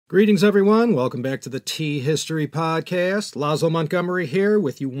Greetings, everyone. Welcome back to the Tea History Podcast. Laszlo Montgomery here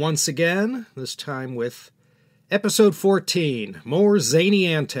with you once again, this time with Episode 14, More Zany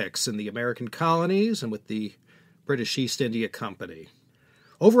Antics in the American Colonies and with the British East India Company.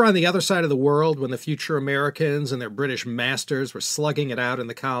 Over on the other side of the world, when the future Americans and their British masters were slugging it out in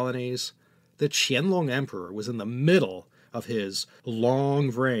the colonies, the Qianlong Emperor was in the middle of his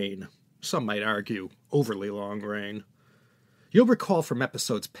long reign. Some might argue, overly long reign. You'll recall from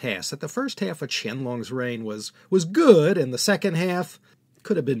episodes past that the first half of Qianlong's reign was good, and the second half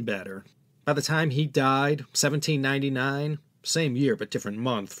could have been better. By the time he died, 1799, same year but different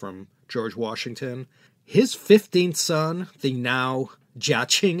month from George Washington, his 15th son, the now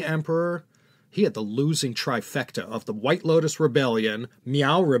Qing Emperor, he had the losing trifecta of the White Lotus Rebellion,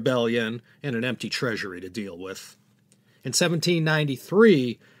 Miao Rebellion, and an empty treasury to deal with. In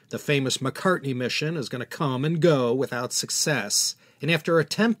 1793, the famous McCartney mission is going to come and go without success, and after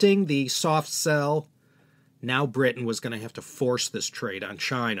attempting the soft sell, now Britain was going to have to force this trade on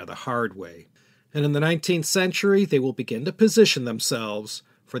China the hard way. And in the 19th century, they will begin to position themselves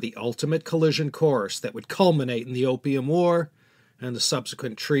for the ultimate collision course that would culminate in the Opium War and the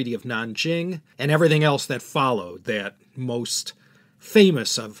subsequent Treaty of Nanjing and everything else that followed, that most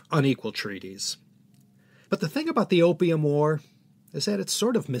famous of unequal treaties. But the thing about the Opium War is that it's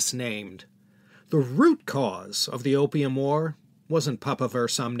sort of misnamed. The root cause of the Opium War wasn't Papaver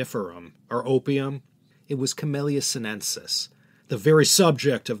somniferum, or opium. It was Camellia sinensis, the very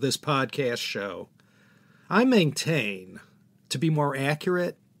subject of this podcast show. I maintain, to be more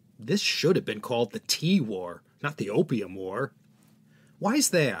accurate, this should have been called the Tea War, not the Opium War. Why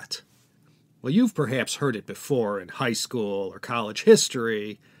is that? Well, you've perhaps heard it before in high school or college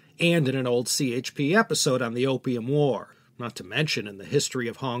history, and in an old CHP episode on the Opium War. Not to mention in the History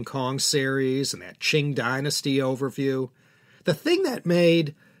of Hong Kong series and that Qing Dynasty overview. The thing that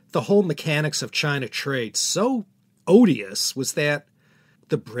made the whole mechanics of China trade so odious was that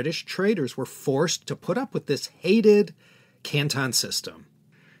the British traders were forced to put up with this hated Canton system.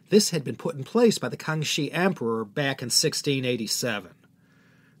 This had been put in place by the Kangxi Emperor back in 1687.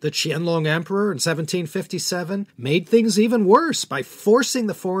 The Qianlong Emperor in 1757 made things even worse by forcing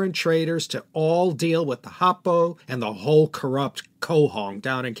the foreign traders to all deal with the Hoppo and the whole corrupt Kohong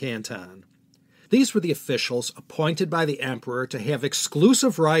down in Canton. These were the officials appointed by the emperor to have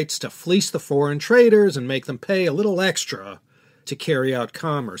exclusive rights to fleece the foreign traders and make them pay a little extra to carry out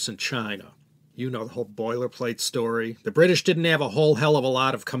commerce in China. You know the whole boilerplate story. The British didn't have a whole hell of a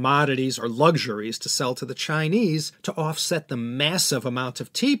lot of commodities or luxuries to sell to the Chinese to offset the massive amount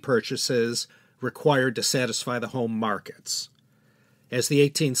of tea purchases required to satisfy the home markets. As the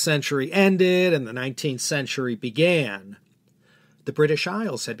 18th century ended and the 19th century began, the British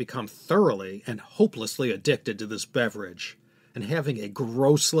Isles had become thoroughly and hopelessly addicted to this beverage, and having a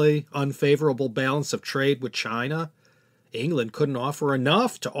grossly unfavorable balance of trade with China, England couldn't offer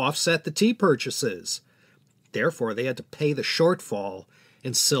enough to offset the tea purchases. Therefore, they had to pay the shortfall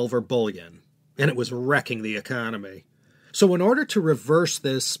in silver bullion, and it was wrecking the economy. So in order to reverse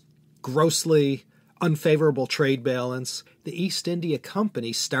this grossly unfavorable trade balance, the East India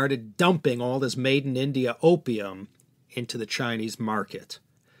Company started dumping all this made-in-India opium into the Chinese market.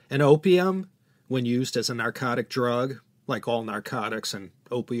 And opium, when used as a narcotic drug, like all narcotics and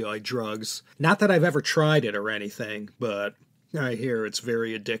opioid drugs. Not that I've ever tried it or anything, but I hear it's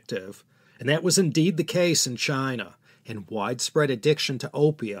very addictive. And that was indeed the case in China, and widespread addiction to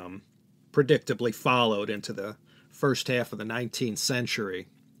opium predictably followed into the first half of the 19th century.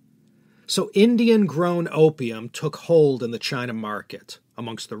 So Indian-grown opium took hold in the China market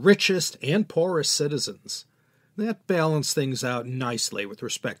amongst the richest and poorest citizens. That balanced things out nicely with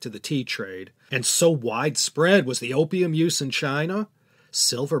respect to the tea trade, and so widespread was the opium use in China,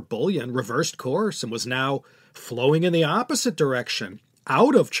 silver bullion reversed course and was now flowing in the opposite direction,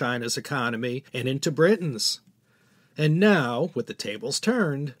 out of China's economy and into Britain's. And now, with the tables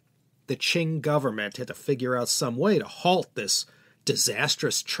turned, the Qing government had to figure out some way to halt this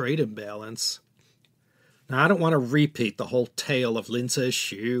disastrous trade imbalance. Now, I don't want to repeat the whole tale of Lin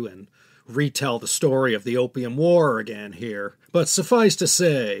Zexu and retell the story of the Opium War again here, but suffice to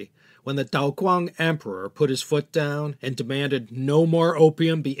say, when the Daoguang Emperor put his foot down and demanded no more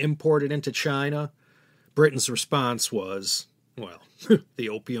opium be imported into China, Britain's response was, well, the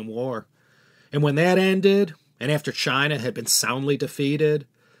Opium War. And when that ended, and after China had been soundly defeated,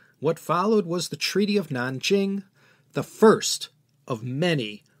 what followed was the Treaty of Nanjing, the first of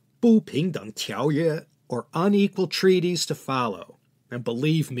many 不平等条约, or unequal treaties to follow. And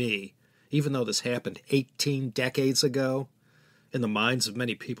believe me, even though this happened 18 decades ago, in the minds of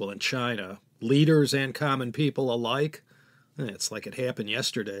many people in China, leaders and common people alike, It's like it happened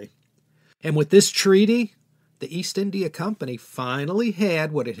yesterday. And with this treaty, the East India Company finally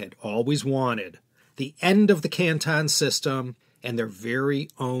had what it had always wanted, the end of the Canton system and their very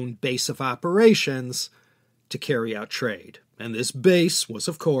own base of operations to carry out trade. And this base was,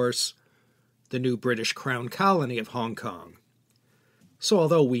 of course, the new British Crown colony of Hong Kong. So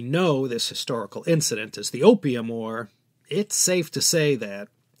although we know this historical incident as the Opium War, it's safe to say that,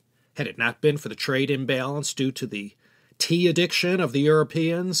 had it not been for the trade imbalance due to the tea addiction of the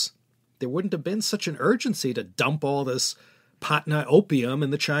Europeans, there wouldn't have been such an urgency to dump all this Patna Opium in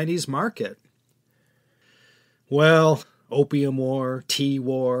the Chinese market. Well, Opium War, Tea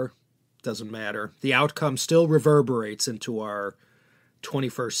War, doesn't matter. The outcome still reverberates into our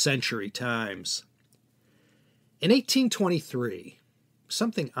 21st century times. In 1823,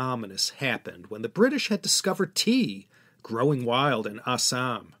 something ominous happened when the British had discovered tea growing wild in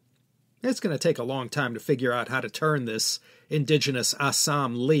Assam. It's going to take a long time to figure out how to turn this indigenous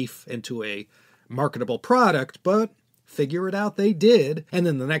Assam leaf into a marketable product, but figure it out they did, and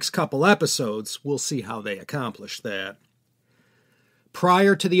in the next couple episodes, we'll see how they accomplished that.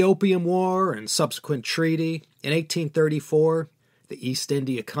 Prior to the Opium War and subsequent treaty, in 1834, the East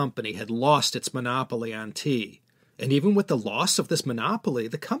India Company had lost its monopoly on tea. And even with the loss of this monopoly,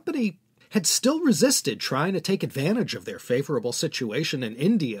 the company had still resisted trying to take advantage of their favorable situation in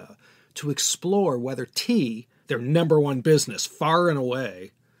India to explore whether tea, their number one business far and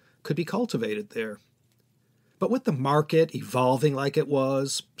away, could be cultivated there. But with the market evolving like it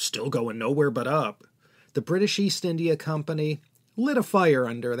was, still going nowhere but up, the British East India Company lit a fire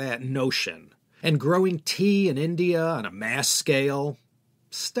under that notion, and growing tea in India on a mass scale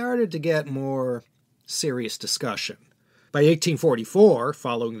started to get more serious discussion. By 1844,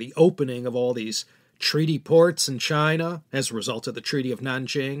 following the opening of all these treaty ports in China as a result of the Treaty of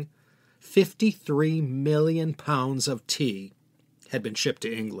Nanjing, 53 million pounds of tea had been shipped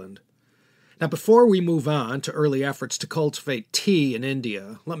to England. Now, before we move on to early efforts to cultivate tea in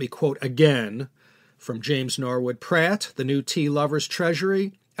India, let me quote again from James Norwood Pratt, The New Tea Lover's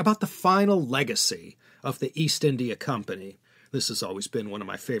Treasury, about the final legacy of the East India Company. This has always been one of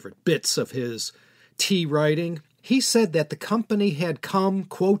my favorite bits of his tea writing. He said that the company had come,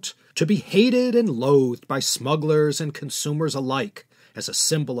 quote, to be hated and loathed by smugglers and consumers alike as a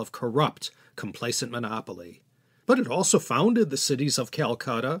symbol of corrupt, complacent monopoly. But it also founded the cities of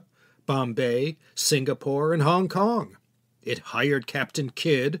Calcutta, Bombay, Singapore, and Hong Kong. It hired Captain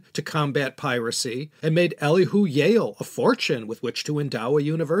Kidd to combat piracy and made Elihu Yale a fortune with which to endow a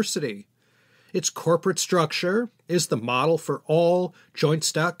university. Its corporate structure is the model for all joint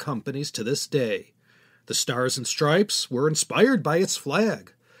stock companies to this day. The Stars and Stripes were inspired by its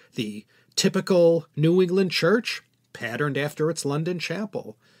flag. The typical New England church patterned after its London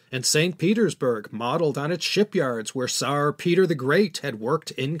chapel, and St. Petersburg modeled on its shipyards where Tsar Peter the Great had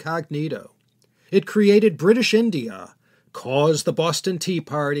worked incognito. It created British India, caused the Boston Tea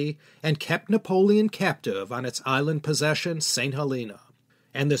Party, and kept Napoleon captive on its island possession, St. Helena.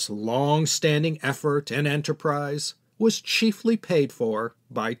 And this long-standing effort and enterprise was chiefly paid for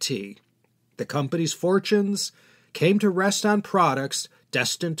by tea. The company's fortunes came to rest on products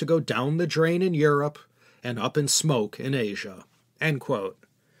destined to go down the drain in Europe and up in smoke in Asia. End quote.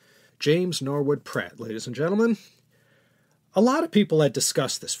 James Norwood Pratt, ladies and gentlemen. A lot of people had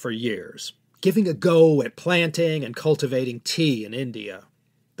discussed this for years, giving a go at planting and cultivating tea in India.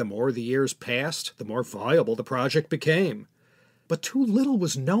 The more the years passed, the more viable the project became. But too little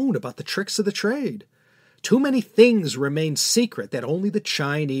was known about the tricks of the trade. Too many things remained secret that only the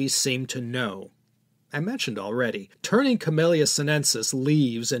Chinese seemed to know. I mentioned already, turning Camellia sinensis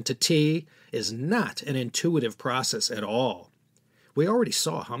leaves into tea is not an intuitive process at all. We already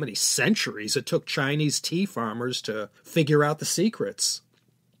saw how many centuries it took Chinese tea farmers to figure out the secrets.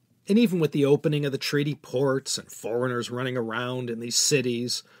 And even with the opening of the treaty ports and foreigners running around in these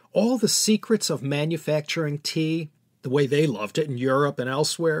cities, all the secrets of manufacturing tea, the way they loved it in Europe and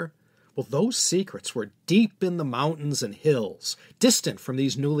elsewhere, well, those secrets were deep in the mountains and hills, distant from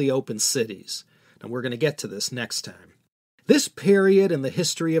these newly opened cities. And we're going to get to this next time. This period in the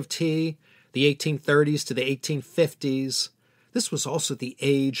history of tea, the 1830s to the 1850s, this was also the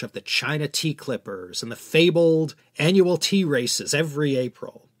age of the China tea clippers and the fabled annual tea races every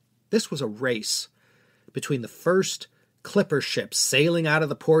April. This was a race between the first clipper ships sailing out of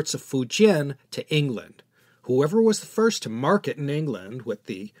the ports of Fujian to England. Whoever was the first to market in England with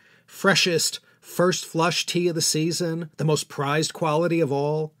the freshest first flush tea of the season, the most prized quality of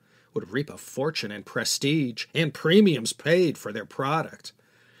all, would reap a fortune in prestige and premiums paid for their product.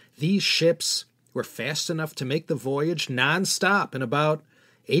 These ships were fast enough to make the voyage non-stop in about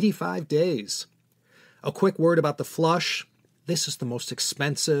 85 days. A quick word about the flush. this is the most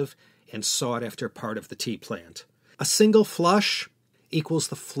expensive and sought-after part of the tea plant. A single flush equals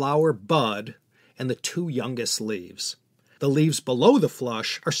the flower bud and the 2 youngest leaves. The leaves below the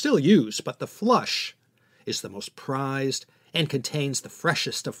flush are still used, but the flush is the most prized and contains the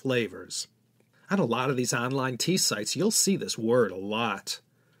freshest of flavors. On a lot of these online tea sites, you'll see this word a lot.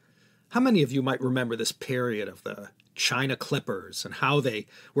 How many of you might remember this period of the China Clippers and how they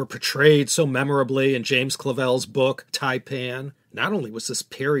were portrayed so memorably in James Clavell's book, Taipan? Not only was this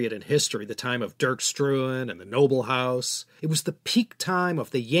period in history the time of Dirk Struan and the Noble House, it was the peak time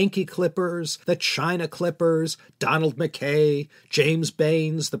of the Yankee Clippers, the China Clippers, Donald McKay, James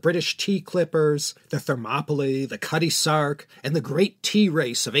Baines, the British Tea Clippers, the Thermopylae, the Cutty Sark, and the Great Tea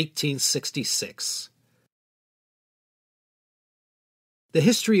Race of 1866. The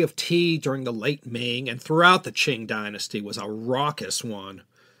history of tea during the late Ming and throughout the Qing Dynasty was a raucous one.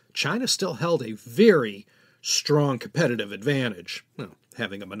 China still held a very strong competitive advantage,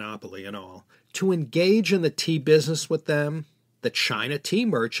 having a monopoly and all. To engage in the tea business with them, the China tea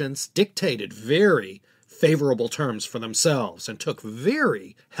merchants dictated very favorable terms for themselves and took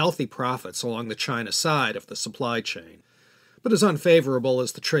very healthy profits along the China side of the supply chain. But as unfavorable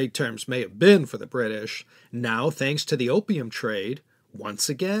as the trade terms may have been for the British, now thanks to the opium trade, once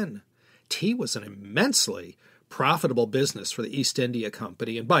again, tea was an immensely profitable business for the East India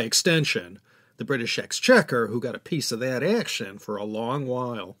Company, and by extension, the British Exchequer, who got a piece of that action for a long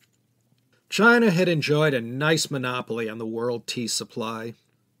while. China had enjoyed a nice monopoly on the world tea supply.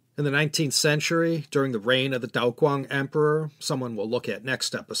 In the 19th century, during the reign of the Qing Emperor, someone we'll look at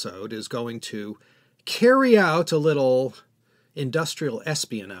next episode, is going to carry out a little industrial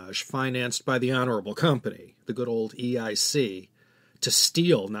espionage financed by the Honorable Company, the good old EIC, to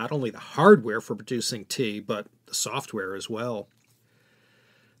steal not only the hardware for producing tea, but the software as well.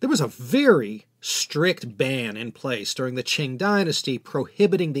 There was a very strict ban in place during the Qing Dynasty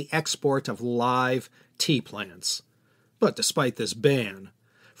prohibiting the export of live tea plants. But despite this ban,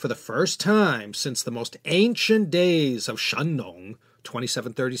 for the first time since the most ancient days of Qianlong,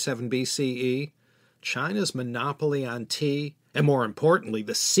 2737 BCE, China's monopoly on tea, and more importantly,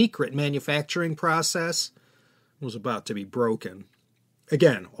 the secret manufacturing process, was about to be broken.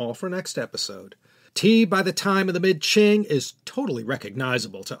 Again, all for next episode. Tea by the time of the mid-Qing is totally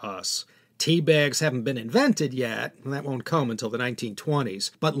recognizable to us. Tea bags haven't been invented yet, and that won't come until the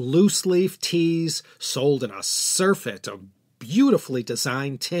 1920s, but loose-leaf teas sold in a surfeit of beautifully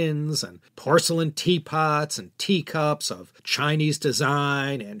designed tins and porcelain teapots and teacups of Chinese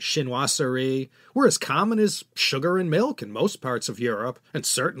design and chinoiserie were as common as sugar and milk in most parts of Europe, and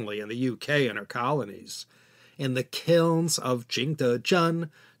certainly in the UK and her colonies. In the kilns of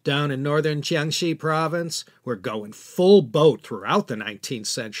Jingdezhen, down in northern Jiangxi province, were going full boat throughout the 19th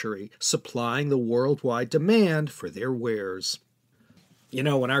century, supplying the worldwide demand for their wares. You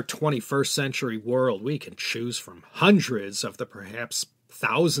know, in our 21st century world, we can choose from hundreds of the perhaps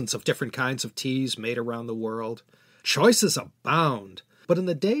thousands of different kinds of teas made around the world. Choices abound. But in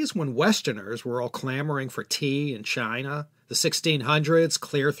the days when Westerners were all clamoring for tea in China, the 1600s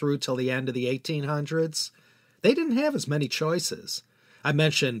clear through till the end of the 1800s, they didn't have as many choices. I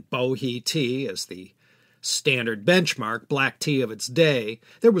mentioned Bohea tea as the standard benchmark black tea of its day.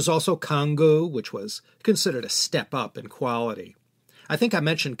 There was also Congo, which was considered a step up in quality. I think I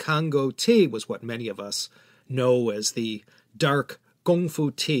mentioned Congo tea was what many of us know as the dark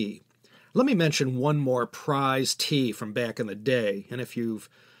Gongfu tea. Let me mention one more prized tea from back in the day, and if you've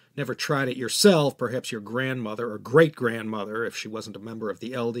never tried it yourself, perhaps your grandmother or great-grandmother, if she wasn't a member of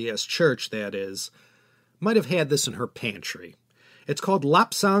the LDS Church, that is, might have had this in her pantry. It's called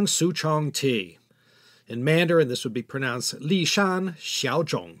Lapsang Souchong tea. In Mandarin, this would be pronounced Lishan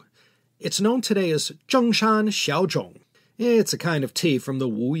Xiaozhong. It's known today as Zhongshan Xiaozhong. It's a kind of tea from the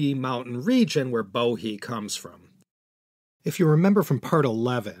Wuyi Mountain region where Bohea comes from. If you remember from part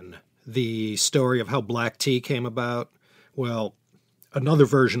 11, the story of how black tea came about, well, another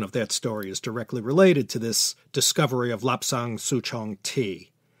version of that story is directly related to this discovery of Lapsang Souchong tea.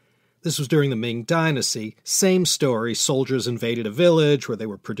 This was during the Ming Dynasty. Same story, soldiers invaded a village where they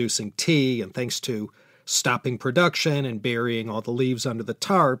were producing tea, and thanks to stopping production and burying all the leaves under the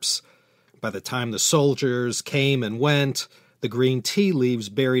tarps, by the time the soldiers came and went, the green tea leaves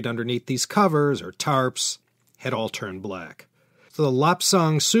buried underneath these covers, or tarps, had all turned black. So the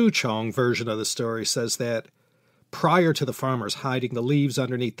Lapsang Souchong version of the story says that prior to the farmers hiding the leaves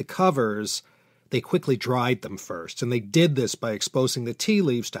underneath the covers, they quickly dried them first, and they did this by exposing the tea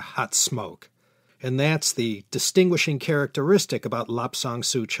leaves to hot smoke. And that's the distinguishing characteristic about Lapsang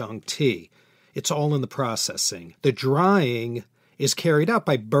Souchong tea. It's all in the processing. The drying is carried out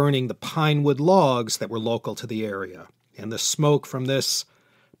by burning the pine wood logs that were local to the area. and the smoke from this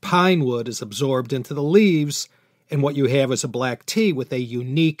pine wood is absorbed into the leaves, and what you have is a black tea with a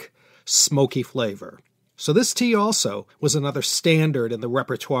unique, smoky flavor. So this tea also was another standard in the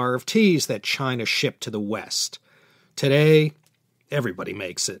repertoire of teas that China shipped to the West. Today, everybody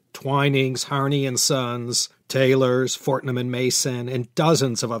makes it. Twinings, Harney and Sons, Taylor's, Fortnum and Mason, and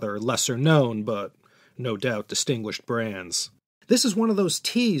dozens of other lesser-known, but no doubt distinguished brands. This is one of those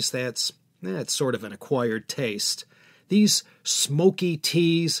teas that's sort of an acquired taste. These smoky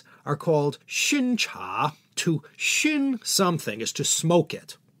teas are called xin cha. To xin something is to smoke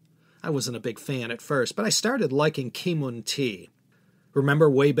it. I wasn't a big fan at first, but I started liking Keemun tea. Remember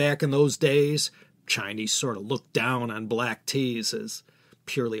way back in those days, Chinese sort of looked down on black teas as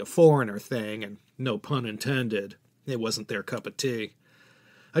purely a foreigner thing, and no pun intended, it wasn't their cup of tea.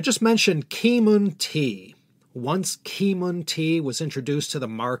 I just mentioned Keemun tea. Once Keemun tea was introduced to the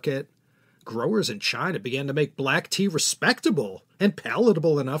market, growers in China began to make black tea respectable and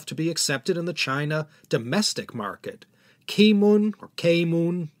palatable enough to be accepted in the China domestic market. Keemun, or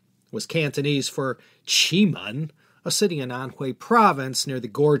Keemun, was Cantonese for Qianlong, a city in Anhui province near the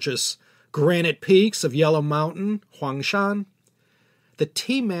gorgeous granite peaks of Yellow Mountain, Huangshan. The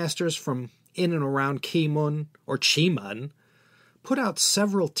tea masters from in and around Keemun, or Qianlong, put out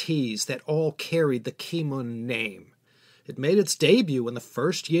several teas that all carried the Keemun name. It made its debut in the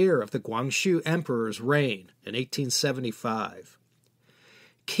first year of the Guangxu Emperor's reign in 1875.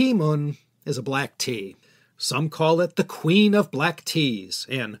 Keemun is a black tea. Some call it the Queen of Black Teas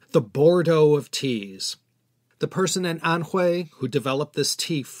and the Bordeaux of Teas. The person in Anhui who developed this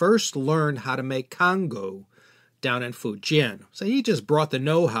tea first learned how to make Congo down in Fujian, so he just brought the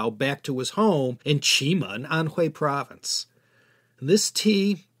know-how back to his home in Qimun, Anhui province. This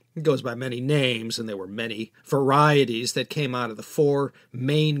tea goes by many names, and there were many varieties that came out of the four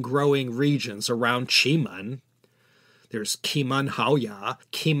main growing regions around Qimun. There's Keemun Haoya,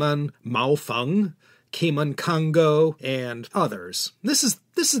 Keemun Maofeng, Keemun Congo, and others. This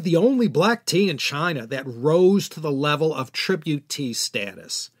is the only black tea in China that rose to the level of tribute tea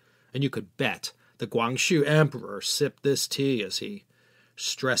status. And you could bet the Guangxu Emperor sipped this tea as he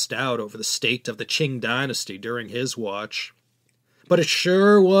stressed out over the state of the Qing Dynasty during his watch. But it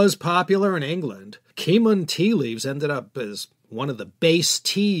sure was popular in England. Keemun tea leaves ended up as one of the base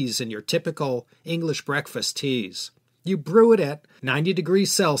teas in your typical English breakfast teas. You brew it at 90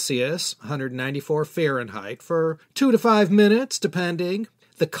 degrees Celsius, 194 Fahrenheit, for 2 to 5 minutes, depending.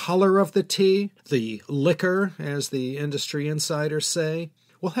 The color of the tea, the liquor, as the industry insiders say,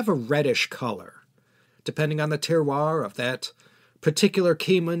 will have a reddish color. Depending on the terroir of that particular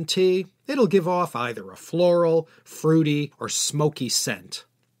Keemun tea, it'll give off either a floral, fruity, or smoky scent.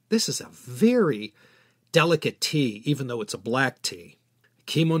 This is a very delicate tea, even though it's a black tea.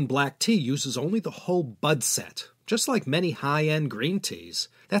 Keemun black tea uses only the whole bud set, just like many high-end green teas.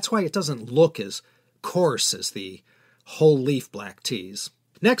 That's why it doesn't look as coarse as the whole leaf black teas.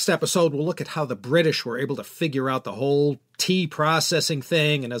 Next episode, we'll look at how the British were able to figure out the whole tea processing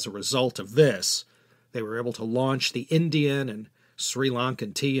thing, and as a result of this, they were able to launch the Indian and Sri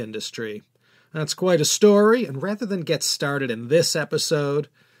Lankan tea industry. That's quite a story, and rather than get started in this episode,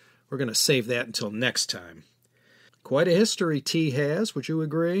 we're going to save that until next time. Quite a history tea has, would you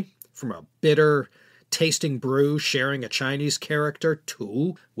agree? From a bitter tasting brew sharing a Chinese character,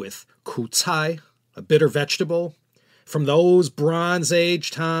 tu, with ku cai, a bitter vegetable. From those Bronze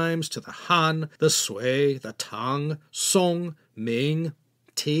Age times to the Han, the Sui, the Tang, Song, Ming,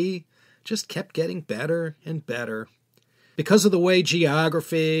 tea just kept getting better and better. Because of the way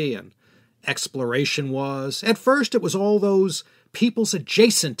geography and exploration was, at first it was all those peoples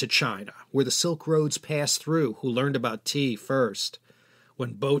adjacent to China, where the Silk Roads passed through, who learned about tea first.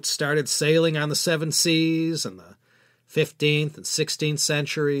 When boats started sailing on the seven seas in the 15th and 16th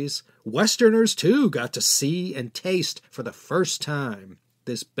centuries, Westerners too got to see and taste for the first time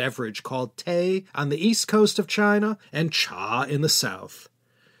this beverage called tea on the east coast of China and cha in the south.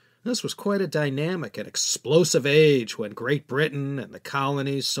 This was quite a dynamic and explosive age when Great Britain and the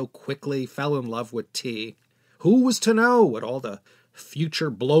colonies so quickly fell in love with tea. Who was to know what all the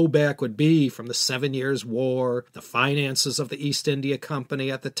future blowback would be from the 7 Years' War, the finances of the East India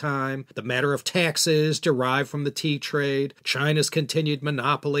Company at the time, the matter of taxes derived from the tea trade, China's continued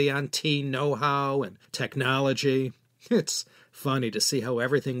monopoly on tea know-how and technology. It's funny to see how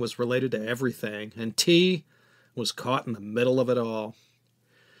everything was related to everything, and tea was caught in the middle of it all.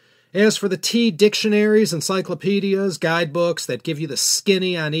 As for the tea dictionaries, encyclopedias, guidebooks that give you the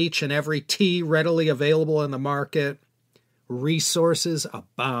skinny on each and every tea readily available in the market, resources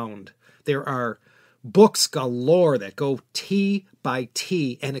abound. There are books galore that go tea by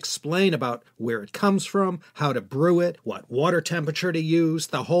tea and explain about where it comes from, how to brew it, what water temperature to use,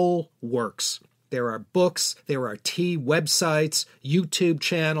 the whole works. There are books, there are tea websites, YouTube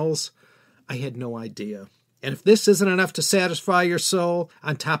channels. I had no idea. And if this isn't enough to satisfy your soul,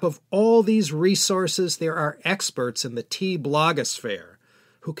 on top of all these resources, there are experts in the tea blogosphere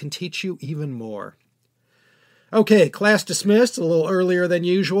who can teach you even more. Okay, class dismissed a little earlier than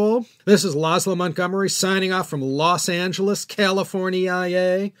usual. This is Laszlo Montgomery signing off from Los Angeles,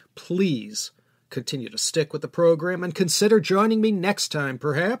 California. Please continue to stick with the program and consider joining me next time,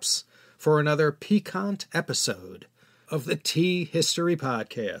 perhaps, for another piquant episode of the Tea History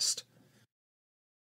Podcast.